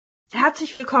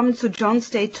Herzlich willkommen zu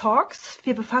Jones Day Talks.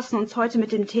 Wir befassen uns heute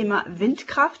mit dem Thema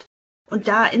Windkraft und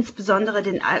da insbesondere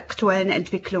den aktuellen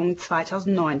Entwicklungen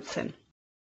 2019.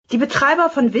 Die Betreiber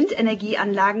von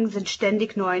Windenergieanlagen sind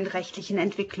ständig neuen rechtlichen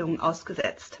Entwicklungen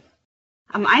ausgesetzt.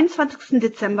 Am 21.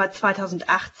 Dezember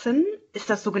 2018 ist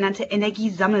das sogenannte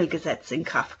Energiesammelgesetz in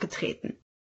Kraft getreten.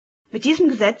 Mit diesem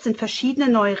Gesetz sind verschiedene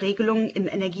neue Regelungen im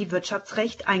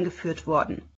Energiewirtschaftsrecht eingeführt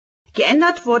worden.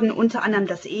 Geändert wurden unter anderem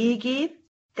das EEG,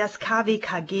 das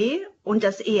KWKG und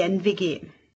das ENWG.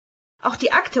 Auch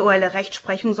die aktuelle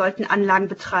Rechtsprechung sollten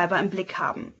Anlagenbetreiber im Blick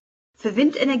haben. Für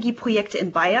Windenergieprojekte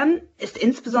in Bayern ist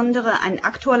insbesondere ein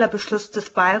aktueller Beschluss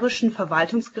des Bayerischen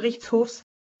Verwaltungsgerichtshofs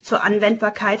zur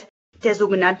Anwendbarkeit der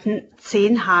sogenannten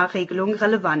 10H-Regelung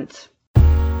relevant.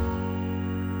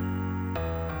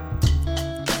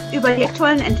 Über die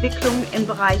aktuellen Entwicklungen im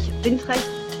Bereich Windrecht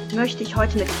möchte ich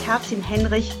heute mit Kerstin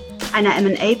Henrich, einer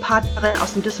M&A-Partnerin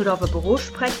aus dem Düsseldorfer Büro,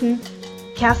 sprechen.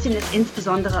 Kerstin ist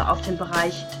insbesondere auf den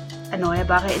Bereich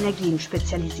erneuerbare Energien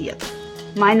spezialisiert.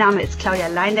 Mein Name ist Claudia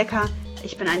Leindecker,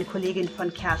 ich bin eine Kollegin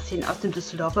von Kerstin aus dem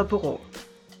Düsseldorfer Büro.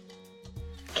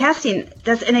 Kerstin,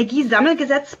 das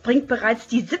Energiesammelgesetz bringt bereits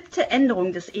die 7.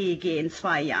 Änderung des EEG in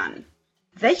 2 Jahren.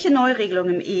 Welche Neuregelung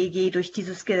im EEG durch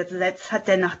dieses Gesetz hat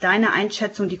denn nach deiner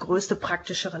Einschätzung die größte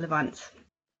praktische Relevanz?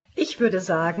 Ich würde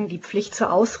sagen, die Pflicht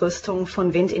zur Ausrüstung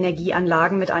von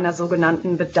Windenergieanlagen mit einer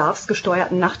sogenannten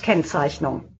bedarfsgesteuerten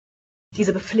Nachtkennzeichnung.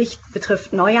 Diese Pflicht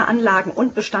betrifft neue Anlagen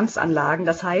und Bestandsanlagen,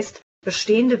 das heißt,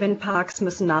 bestehende Windparks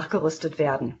müssen nachgerüstet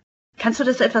werden. Kannst du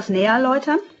das etwas näher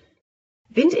erläutern?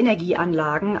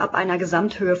 Windenergieanlagen ab einer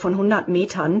Gesamthöhe von 100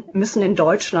 Metern müssen in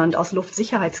Deutschland aus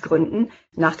Luftsicherheitsgründen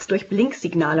nachts durch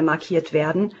Blinksignale markiert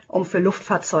werden, um für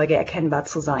Luftfahrzeuge erkennbar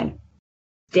zu sein.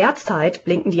 Derzeit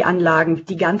blinken die Anlagen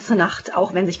die ganze Nacht,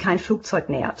 auch wenn sich kein Flugzeug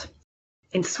nähert.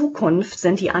 In Zukunft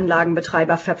sind die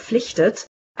Anlagenbetreiber verpflichtet,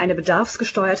 eine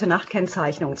bedarfsgesteuerte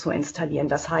Nachtkennzeichnung zu installieren.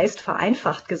 Das heißt,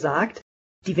 vereinfacht gesagt,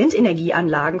 die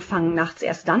Windenergieanlagen fangen nachts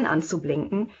erst dann an zu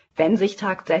blinken, wenn sich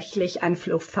tatsächlich ein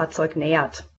Luftfahrzeug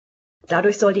nähert.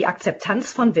 Dadurch soll die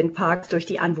Akzeptanz von Windparks durch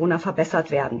die Anwohner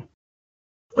verbessert werden.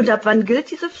 Und ab wann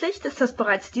gilt diese Pflicht? Ist das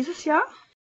bereits dieses Jahr?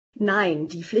 Nein,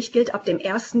 die Pflicht gilt ab dem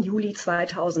 1. Juli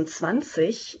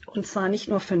 2020 und zwar nicht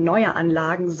nur für neue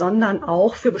Anlagen, sondern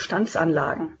auch für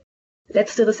Bestandsanlagen.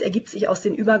 Letzteres ergibt sich aus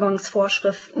den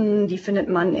Übergangsvorschriften, die findet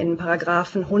man in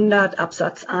Paragraphen 100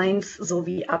 Absatz 1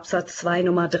 sowie Absatz 2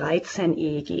 Nummer 13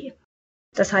 EEG.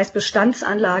 Das heißt,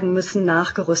 Bestandsanlagen müssen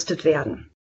nachgerüstet werden.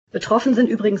 Betroffen sind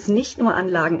übrigens nicht nur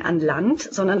Anlagen an Land,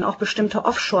 sondern auch bestimmte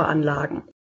Offshore-Anlagen.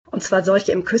 Und zwar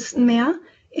solche im Küstenmeer,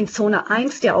 in Zone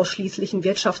 1 der ausschließlichen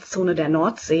Wirtschaftszone der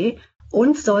Nordsee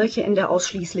und solche in der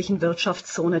ausschließlichen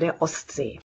Wirtschaftszone der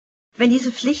Ostsee. Wenn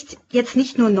diese Pflicht jetzt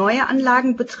nicht nur neue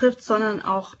Anlagen betrifft, sondern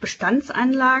auch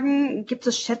Bestandsanlagen, gibt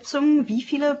es Schätzungen, wie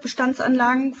viele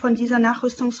Bestandsanlagen von dieser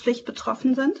Nachrüstungspflicht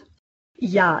betroffen sind?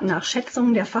 Ja, nach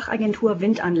Schätzungen der Fachagentur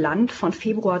Wind an Land von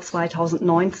Februar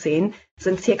 2019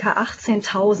 sind ca.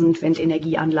 18.000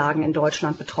 Windenergieanlagen in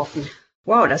Deutschland betroffen.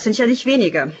 Wow, das sind ja nicht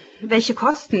wenige. Welche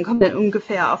Kosten kommen denn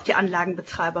ungefähr auf die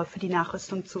Anlagenbetreiber für die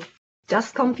Nachrüstung zu?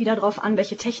 Das kommt wieder darauf an,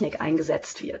 welche Technik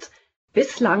eingesetzt wird.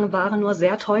 Bislang waren nur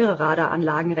sehr teure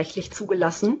Radaranlagen rechtlich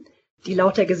zugelassen, die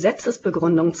laut der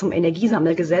Gesetzesbegründung zum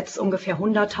Energiesammelgesetz ungefähr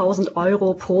 100.000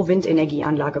 € pro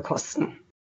Windenergieanlage kosten.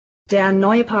 Der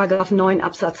neue Paragraph 9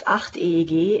 Absatz 8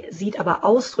 EEG sieht aber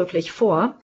ausdrücklich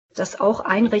vor, dass auch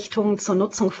Einrichtungen zur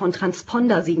Nutzung von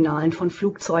Transpondersignalen von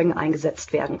Flugzeugen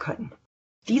eingesetzt werden können.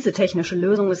 Diese technische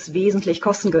Lösung ist wesentlich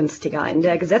kostengünstiger. In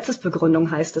der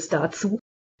Gesetzesbegründung heißt es dazu,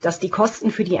 dass die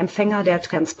Kosten für die Empfänger der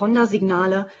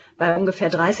Transpondersignale bei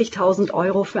ungefähr 30.000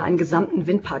 € für einen gesamten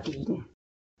Windpark liegen.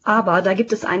 Aber da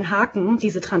gibt es einen Haken,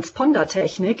 diese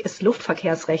Transpondertechnik ist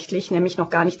luftverkehrsrechtlich nämlich noch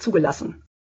gar nicht zugelassen.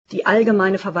 Die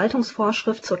allgemeine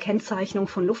Verwaltungsvorschrift zur Kennzeichnung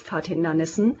von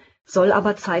Luftfahrthindernissen soll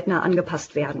aber zeitnah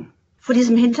angepasst werden. Vor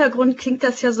diesem Hintergrund klingt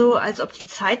das ja so, als ob die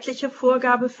zeitliche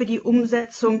Vorgabe für die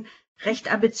Umsetzung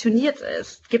recht ambitioniert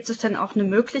ist. Gibt es denn auch eine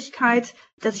Möglichkeit,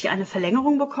 dass ich eine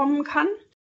Verlängerung bekommen kann?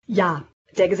 Ja,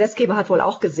 der Gesetzgeber hat wohl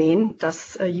auch gesehen,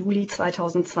 dass Juli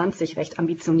 2020 recht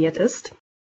ambitioniert ist.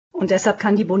 Und deshalb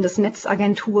kann die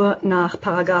Bundesnetzagentur nach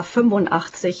 §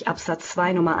 85 Absatz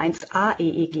 2 Nummer 1a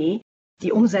EEG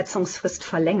die Umsetzungsfrist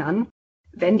verlängern,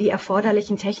 wenn die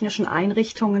erforderlichen technischen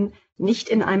Einrichtungen nicht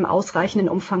in einem ausreichenden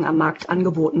Umfang am Markt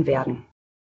angeboten werden.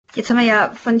 Jetzt haben wir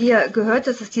ja von dir gehört,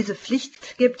 dass es diese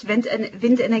Pflicht gibt,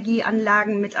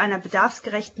 Windenergieanlagen mit einer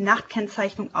bedarfsgerechten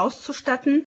Nachtkennzeichnung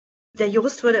auszustatten. Der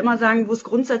Jurist würde immer sagen, wo es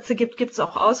Grundsätze gibt, gibt es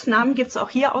auch Ausnahmen. Gibt es auch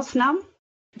hier Ausnahmen?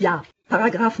 Ja,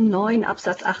 Paragraph 9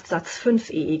 Absatz 8 Satz 5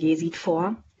 EEG sieht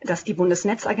vor, dass die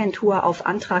Bundesnetzagentur auf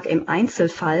Antrag im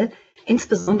Einzelfall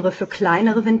insbesondere für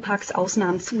kleinere Windparks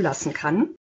Ausnahmen zulassen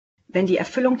kann, wenn die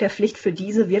Erfüllung der Pflicht für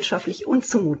diese wirtschaftlich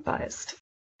unzumutbar ist.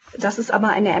 Das ist aber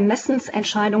eine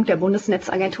Ermessensentscheidung der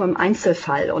Bundesnetzagentur im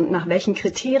Einzelfall, und nach welchen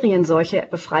Kriterien solche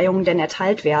Befreiungen denn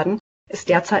erteilt werden, ist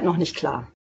derzeit noch nicht klar.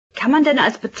 Kann man denn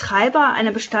als Betreiber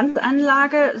einer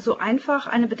Bestandsanlage so einfach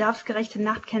eine bedarfsgerechte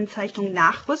Nachtkennzeichnung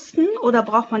nachrüsten oder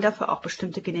braucht man dafür auch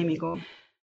bestimmte Genehmigungen?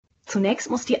 Zunächst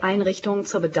muss die Einrichtung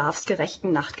zur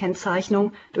bedarfsgerechten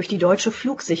Nachtkennzeichnung durch die Deutsche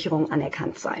Flugsicherung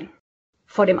anerkannt sein.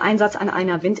 Vor dem Einsatz an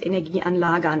einer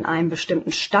Windenergieanlage an einem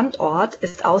bestimmten Standort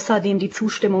ist außerdem die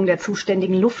Zustimmung der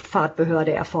zuständigen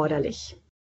Luftfahrtbehörde erforderlich.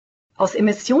 Aus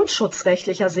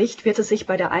emissionsschutzrechtlicher Sicht wird es sich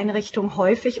bei der Einrichtung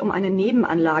häufig um eine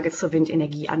Nebenanlage zur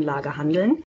Windenergieanlage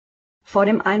handeln. Vor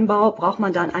dem Einbau braucht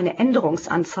man dann eine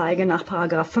Änderungsanzeige nach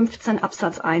 § 15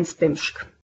 Absatz 1 BImSchG.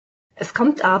 Es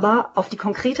kommt aber auf die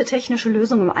konkrete technische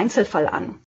Lösung im Einzelfall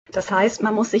an. Das heißt,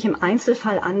 man muss sich im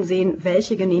Einzelfall ansehen,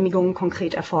 welche Genehmigungen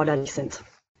konkret erforderlich sind.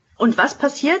 Und was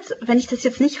passiert, wenn ich das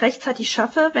jetzt nicht rechtzeitig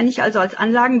schaffe, wenn ich also als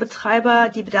Anlagenbetreiber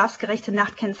die bedarfsgerechte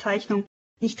Nachtkennzeichnung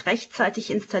nicht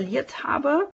rechtzeitig installiert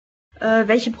habe?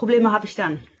 Welche Probleme habe ich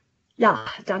dann? Ja,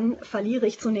 dann verliere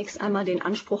ich zunächst einmal den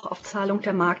Anspruch auf Zahlung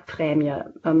der Marktprämie.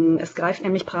 Es greift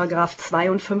nämlich §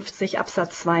 52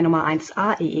 Absatz 2 Nummer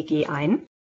 1a EEG ein.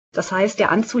 Das heißt,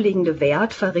 der anzulegende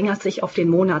Wert verringert sich auf den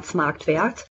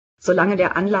Monatsmarktwert, solange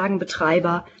der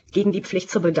Anlagenbetreiber gegen die Pflicht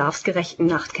zur bedarfsgerechten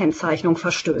Nachtkennzeichnung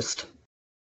verstößt.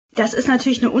 Das ist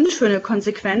natürlich eine unschöne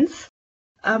Konsequenz.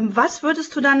 Was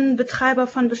würdest du dann Betreiber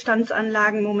von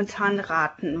Bestandsanlagen momentan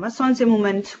raten? Was sollen sie im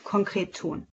Moment konkret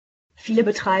tun? Viele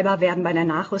Betreiber werden bei der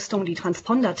Nachrüstung die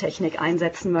Transpondertechnik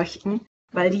einsetzen möchten,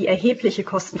 weil die erhebliche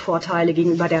Kostenvorteile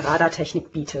gegenüber der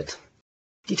Radartechnik bietet.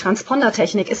 Die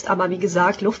Transpondertechnik ist aber, wie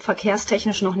gesagt,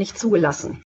 luftverkehrstechnisch noch nicht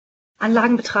zugelassen.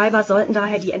 Anlagenbetreiber sollten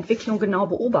daher die Entwicklung genau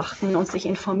beobachten und sich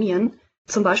informieren,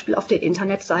 zum Beispiel auf den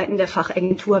Internetseiten der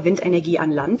Fachagentur Windenergie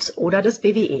an Land oder des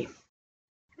BWE.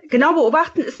 Genau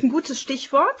beobachten ist ein gutes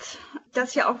Stichwort,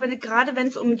 das ja auch gerade wenn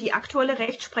es um die aktuelle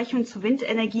Rechtsprechung zu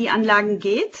Windenergieanlagen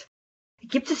geht.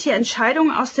 Gibt es hier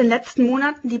Entscheidungen aus den letzten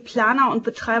Monaten, die Planer und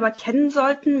Betreiber kennen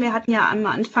sollten? Wir hatten ja am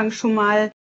Anfang schon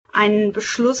mal einen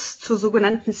Beschluss zur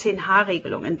sogenannten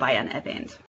 10H-Regelung in Bayern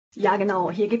erwähnt. Ja, genau.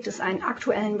 Hier gibt es einen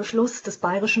aktuellen Beschluss des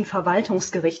Bayerischen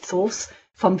Verwaltungsgerichtshofs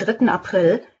vom 3.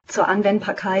 April zur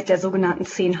Anwendbarkeit der sogenannten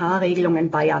 10H-Regelung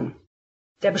in Bayern.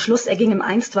 Der Beschluss erging im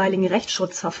einstweiligen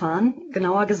Rechtsschutzverfahren,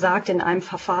 genauer gesagt in einem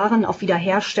Verfahren auf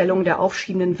Wiederherstellung der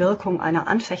aufschiebenden Wirkung einer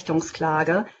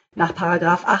Anfechtungsklage nach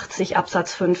 § 80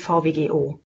 Absatz 5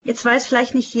 VWGO. Jetzt weiß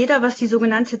vielleicht nicht jeder, was die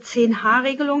sogenannte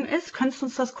 10H-Regelung ist. Könntest du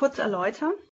uns das kurz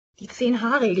erläutern? Die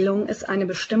 10H-Regelung ist eine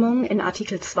Bestimmung in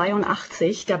Artikel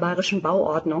 82 der Bayerischen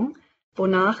Bauordnung,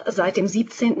 wonach seit dem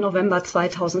 17. November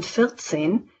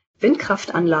 2014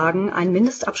 Windkraftanlagen einen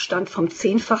Mindestabstand vom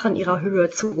 10-fachen ihrer Höhe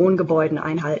zu Wohngebäuden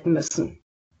einhalten müssen.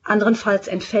 Anderenfalls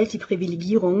entfällt die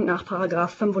Privilegierung nach §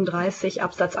 35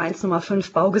 Absatz 1 Nummer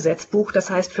 5 Baugesetzbuch, das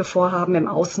heißt für Vorhaben im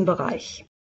Außenbereich.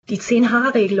 Die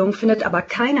 10H-Regelung findet aber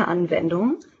keine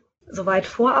Anwendung, soweit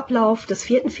vor Ablauf des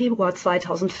 4. Februar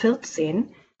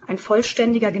 2014 ein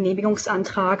vollständiger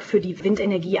Genehmigungsantrag für die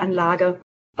Windenergieanlage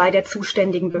bei der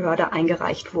zuständigen Behörde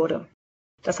eingereicht wurde.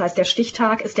 Das heißt, der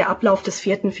Stichtag ist der Ablauf des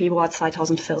 4. Februar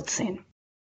 2014.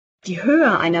 Die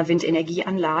Höhe einer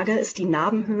Windenergieanlage ist die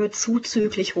Nabenhöhe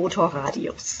zuzüglich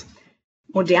Rotorradius.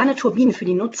 Moderne Turbinen für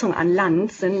die Nutzung an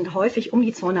Land sind häufig um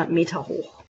die 200 Meter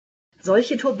hoch.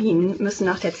 Solche Turbinen müssen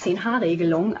nach der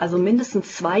 10H-Regelung also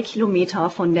mindestens 2 Kilometer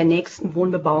von der nächsten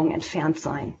Wohnbebauung entfernt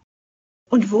sein.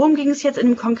 Und worum ging es jetzt in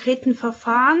dem konkreten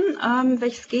Verfahren,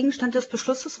 welches Gegenstand des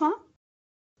Beschlusses war?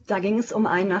 Da ging es um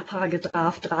einen nach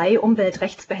 § 3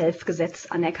 Umweltrechtsbehelfsgesetz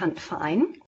anerkannten Verein,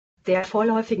 der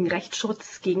vorläufigen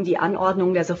Rechtsschutz gegen die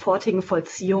Anordnung der sofortigen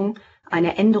Vollziehung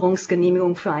einer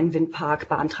Änderungsgenehmigung für einen Windpark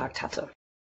beantragt hatte.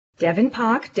 Der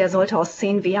Windpark, der sollte aus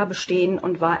 10 Wehr bestehen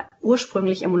und war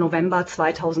ursprünglich im November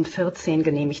 2014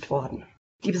 genehmigt worden.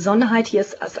 Die Besonderheit hier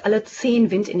ist, dass alle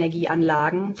 10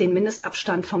 Windenergieanlagen den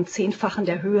Mindestabstand vom 10-fachen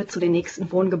der Höhe zu den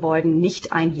nächsten Wohngebäuden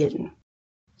nicht einhielten.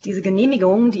 Diese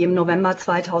Genehmigung, die im November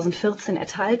 2014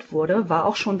 erteilt wurde, war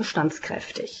auch schon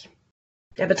bestandskräftig.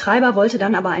 Der Betreiber wollte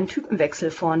dann aber einen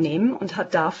Typenwechsel vornehmen und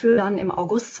hat dafür dann im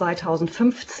August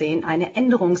 2015 eine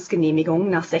Änderungsgenehmigung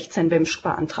nach 16 BImSchG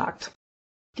beantragt.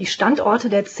 Die Standorte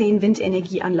der 10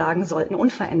 Windenergieanlagen sollten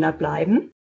unverändert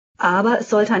bleiben, aber es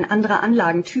sollte ein anderer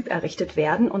Anlagentyp errichtet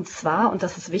werden, und zwar, und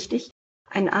das ist wichtig,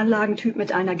 ein Anlagentyp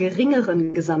mit einer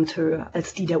geringeren Gesamthöhe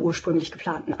als die der ursprünglich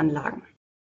geplanten Anlagen.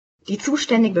 Die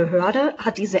zuständige Behörde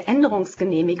hat diese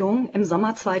Änderungsgenehmigung im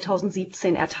Sommer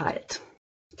 2017 erteilt.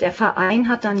 Der Verein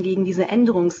hat dann gegen diese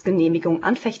Änderungsgenehmigung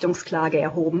Anfechtungsklage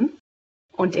erhoben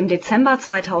und im Dezember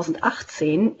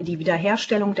 2018 die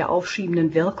Wiederherstellung der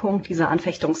aufschiebenden Wirkung dieser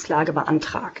Anfechtungsklage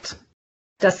beantragt.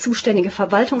 Das zuständige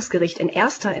Verwaltungsgericht in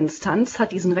erster Instanz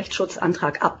hat diesen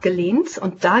Rechtsschutzantrag abgelehnt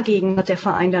und dagegen hat der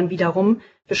Verein dann wiederum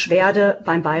Beschwerde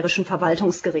beim Bayerischen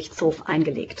Verwaltungsgerichtshof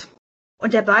eingelegt.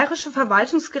 Und der Bayerische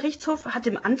Verwaltungsgerichtshof hat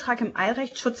dem Antrag im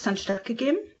Eilrechtsschutz dann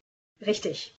stattgegeben?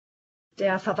 Richtig.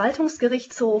 Der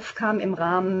Verwaltungsgerichtshof kam im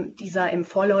Rahmen dieser im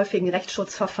vorläufigen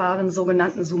Rechtsschutzverfahren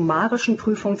sogenannten summarischen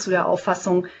Prüfung zu der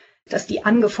Auffassung, dass die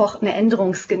angefochtene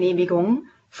Änderungsgenehmigung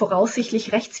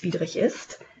voraussichtlich rechtswidrig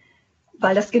ist,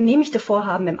 weil das genehmigte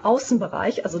Vorhaben im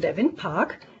Außenbereich, also der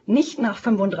Windpark, nicht nach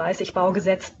 35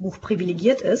 Baugesetzbuch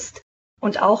privilegiert ist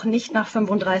und auch nicht nach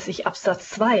 35 Absatz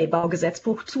 2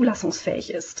 Baugesetzbuch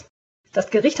zulassungsfähig ist. Das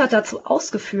Gericht hat dazu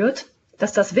ausgeführt,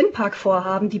 dass das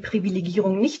Windparkvorhaben die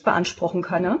Privilegierung nicht beanspruchen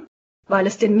könne, weil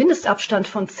es den Mindestabstand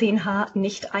von 10 h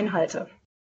nicht einhalte.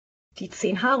 Die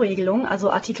 10 h-Regelung,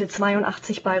 also Artikel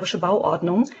 82 Bayerische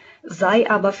Bauordnung, sei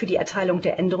aber für die Erteilung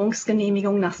der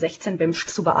Änderungsgenehmigung nach 16 BImSch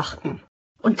zu beachten.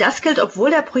 Und das gilt,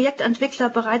 obwohl der Projektentwickler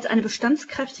bereits eine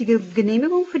bestandskräftige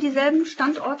Genehmigung für dieselben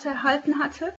Standorte erhalten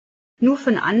hatte? Nur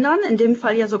für einen anderen, in dem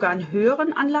Fall ja sogar einen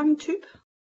höheren Anlagentyp?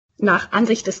 Nach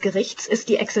Ansicht des Gerichts ist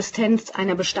die Existenz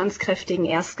einer bestandskräftigen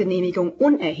Erstgenehmigung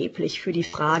unerheblich für die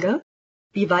Frage,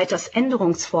 wie weit das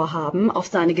Änderungsvorhaben auf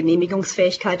seine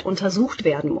Genehmigungsfähigkeit untersucht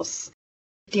werden muss.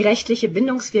 Die rechtliche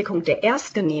Bindungswirkung der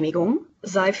Erstgenehmigung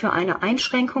sei für eine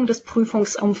Einschränkung des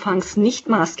Prüfungsumfangs nicht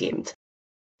maßgebend.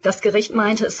 Das Gericht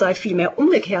meinte, es sei vielmehr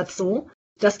umgekehrt so,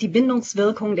 dass die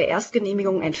Bindungswirkung der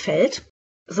Erstgenehmigung entfällt,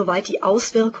 soweit die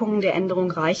Auswirkungen der Änderung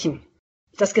reichen.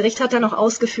 Das Gericht hat dann noch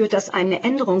ausgeführt, dass eine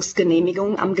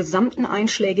Änderungsgenehmigung am gesamten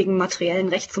einschlägigen materiellen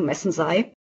Recht zu messen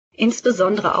sei,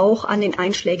 insbesondere auch an den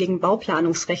einschlägigen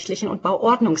bauplanungsrechtlichen und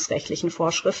bauordnungsrechtlichen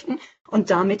Vorschriften und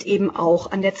damit eben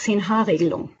auch an der 10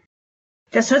 h-Regelung.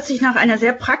 Das hört sich nach einer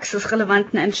sehr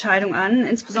praxisrelevanten Entscheidung an,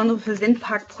 insbesondere für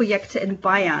Windparkprojekte in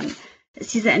Bayern.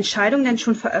 Ist diese Entscheidung denn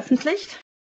schon veröffentlicht?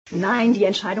 Nein, die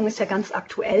Entscheidung ist ja ganz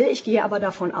aktuell. Ich gehe aber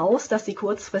davon aus, dass sie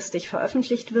kurzfristig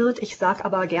veröffentlicht wird. Ich sage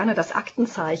aber gerne das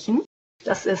Aktenzeichen.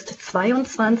 Das ist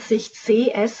 22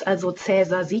 CS, also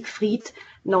Cäsar Siegfried,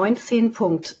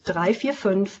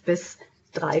 19.345 bis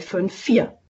 354.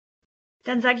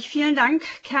 Dann sage ich vielen Dank,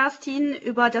 Kerstin,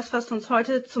 über das, was du uns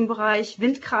heute zum Bereich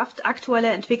Windkraft, aktuelle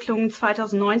Entwicklungen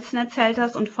 2019 erzählt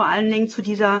hast und vor allen Dingen zu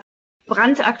dieser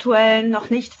brandaktuellen, noch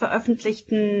nicht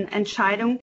veröffentlichten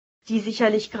Entscheidung, die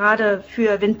sicherlich gerade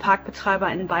für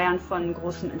Windparkbetreiber in Bayern von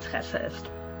großem Interesse ist.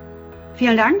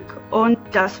 Vielen Dank und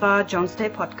das war Jones Day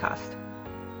Podcast.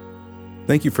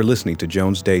 Thank you for listening to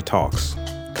Jones Day Talks.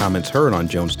 Comments heard on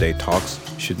Jones Day Talks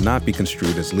should not be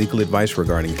construed as legal advice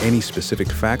regarding any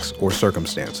specific facts or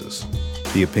circumstances.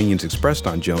 The opinions expressed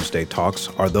on Jones Day Talks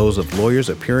are those of lawyers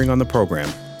appearing on the program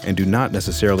and do not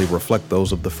necessarily reflect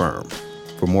those of the firm.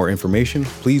 For more information,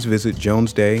 please visit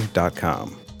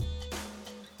jonesday.com.